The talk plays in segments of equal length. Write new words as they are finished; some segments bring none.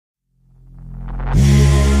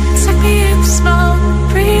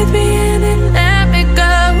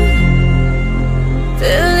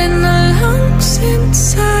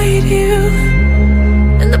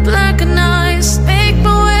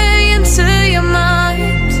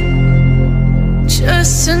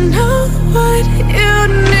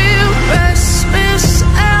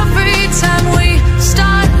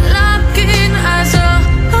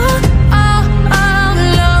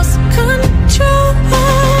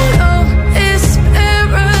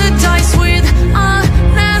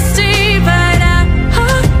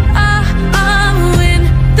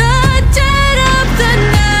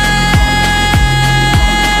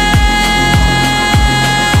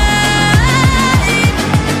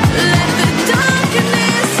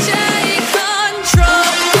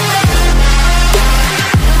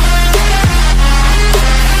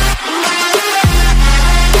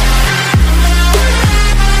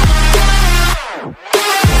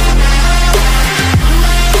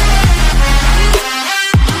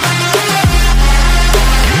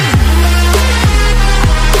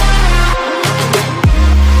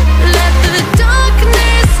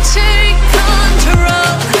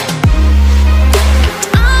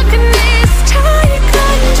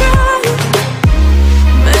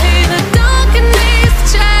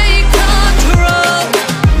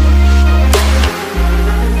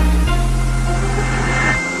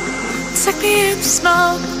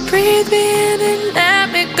strong. Breathe me in and let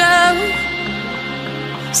me go.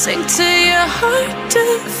 Sink to your heart to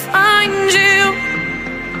find you.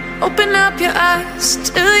 Open up your eyes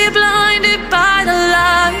till you're blinded by the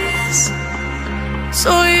lies,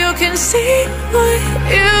 so you can see what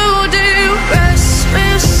you do.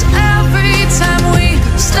 Restless every time we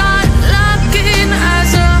start locking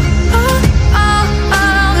eyes up.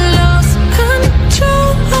 Lost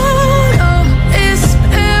control. Oh, it's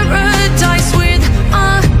paradise with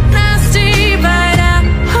honesty, but I'm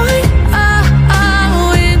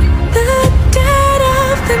in the dead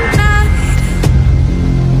of the night.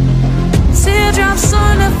 Teardrops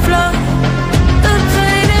on the floor. The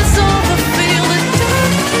pain is over. Feel the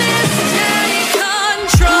darkness take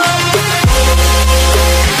control.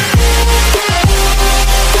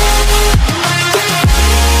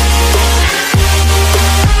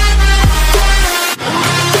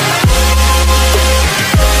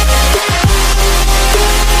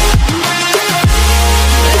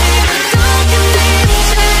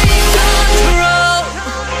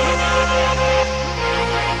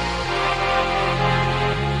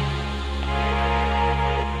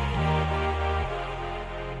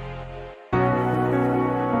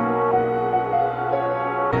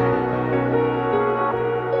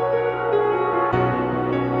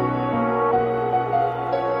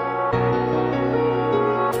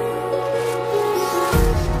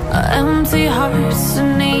 Empty hearts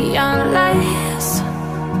and neon lights,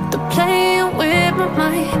 they're playing with my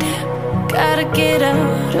mind. Gotta get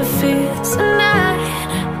out of here tonight.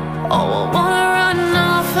 Oh, I wanna run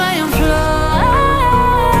off and fly,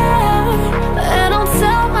 and I'll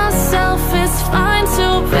tell myself it's fine to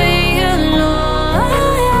be alone,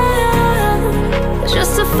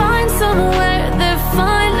 just to find somewhere that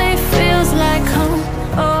finally feels like home.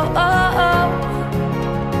 Oh, oh, oh.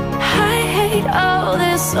 I hate all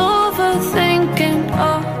this overthinking.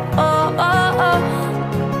 Oh, oh, oh, oh.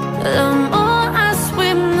 The more I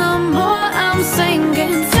swim, the more I'm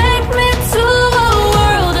sinking. Take me to a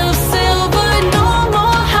world of silver. No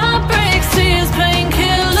more heartbreaks, tears,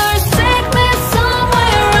 painkillers. Take me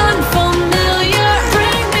somewhere unfamiliar.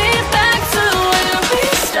 Bring me back to where we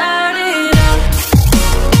started out.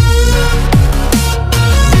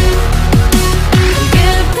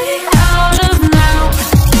 Get me out of now.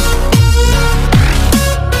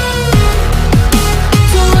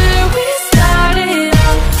 To where we started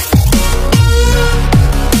out.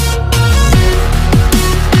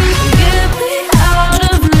 Get me out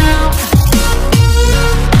of now.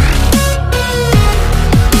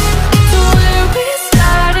 To where we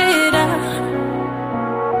started out.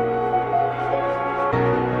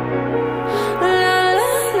 La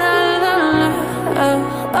la la la la. Oh,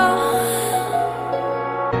 oh.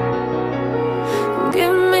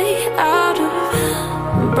 Get me out of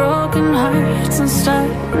broken hearts and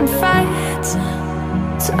starting fights,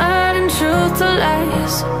 turning truth to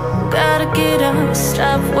lies. Gotta get up,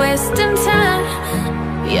 stop wasting time.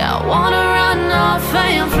 Yeah, I wanna run off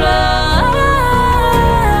and fly,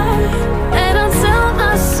 and I'll tell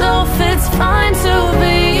myself it's fine to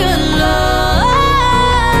be alone,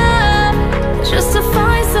 just to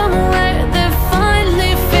find somewhere that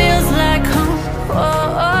finally feels like home.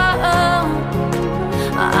 Oh, oh, oh.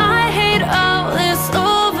 I hate all this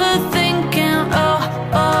overthinking. Oh,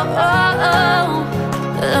 oh, oh, oh.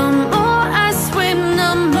 The more I swim,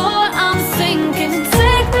 the more I'm sinking.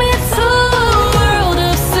 Take me to a world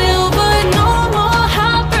of silver. No more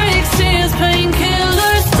heartbreaks, tears,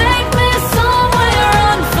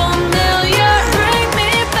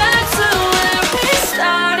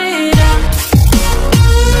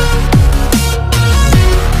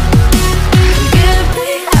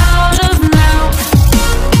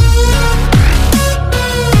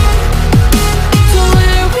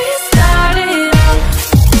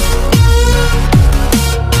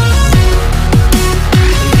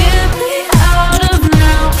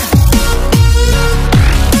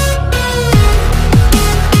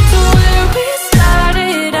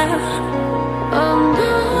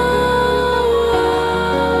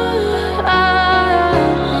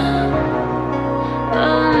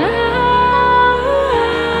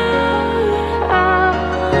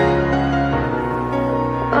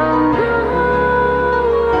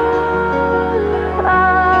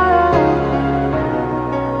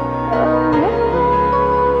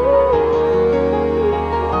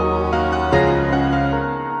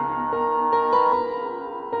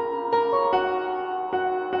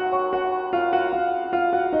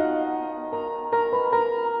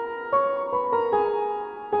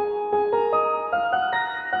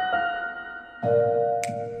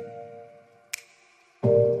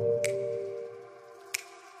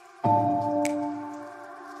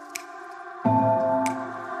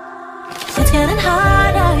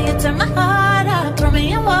 tear my heart up, throw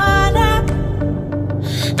me in water.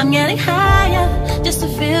 I'm getting higher just to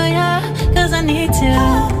feel ya, 'cause I need to.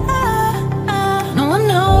 No one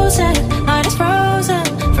knows it, heart is frozen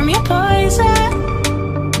from your poison.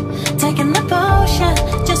 Taking the potion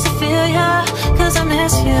just to feel ya, 'cause I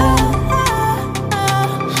miss you.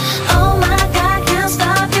 Oh my God, can't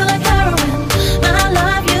stop you like heroin. My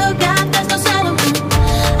love you got, there's no settlement.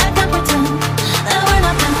 I can't pretend that we're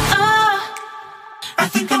nothing. Oh, I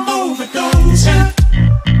think I'm overdosing.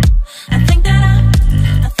 I think that I'm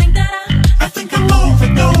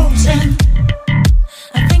overdosing.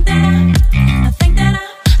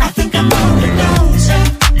 I think I'm overdosing.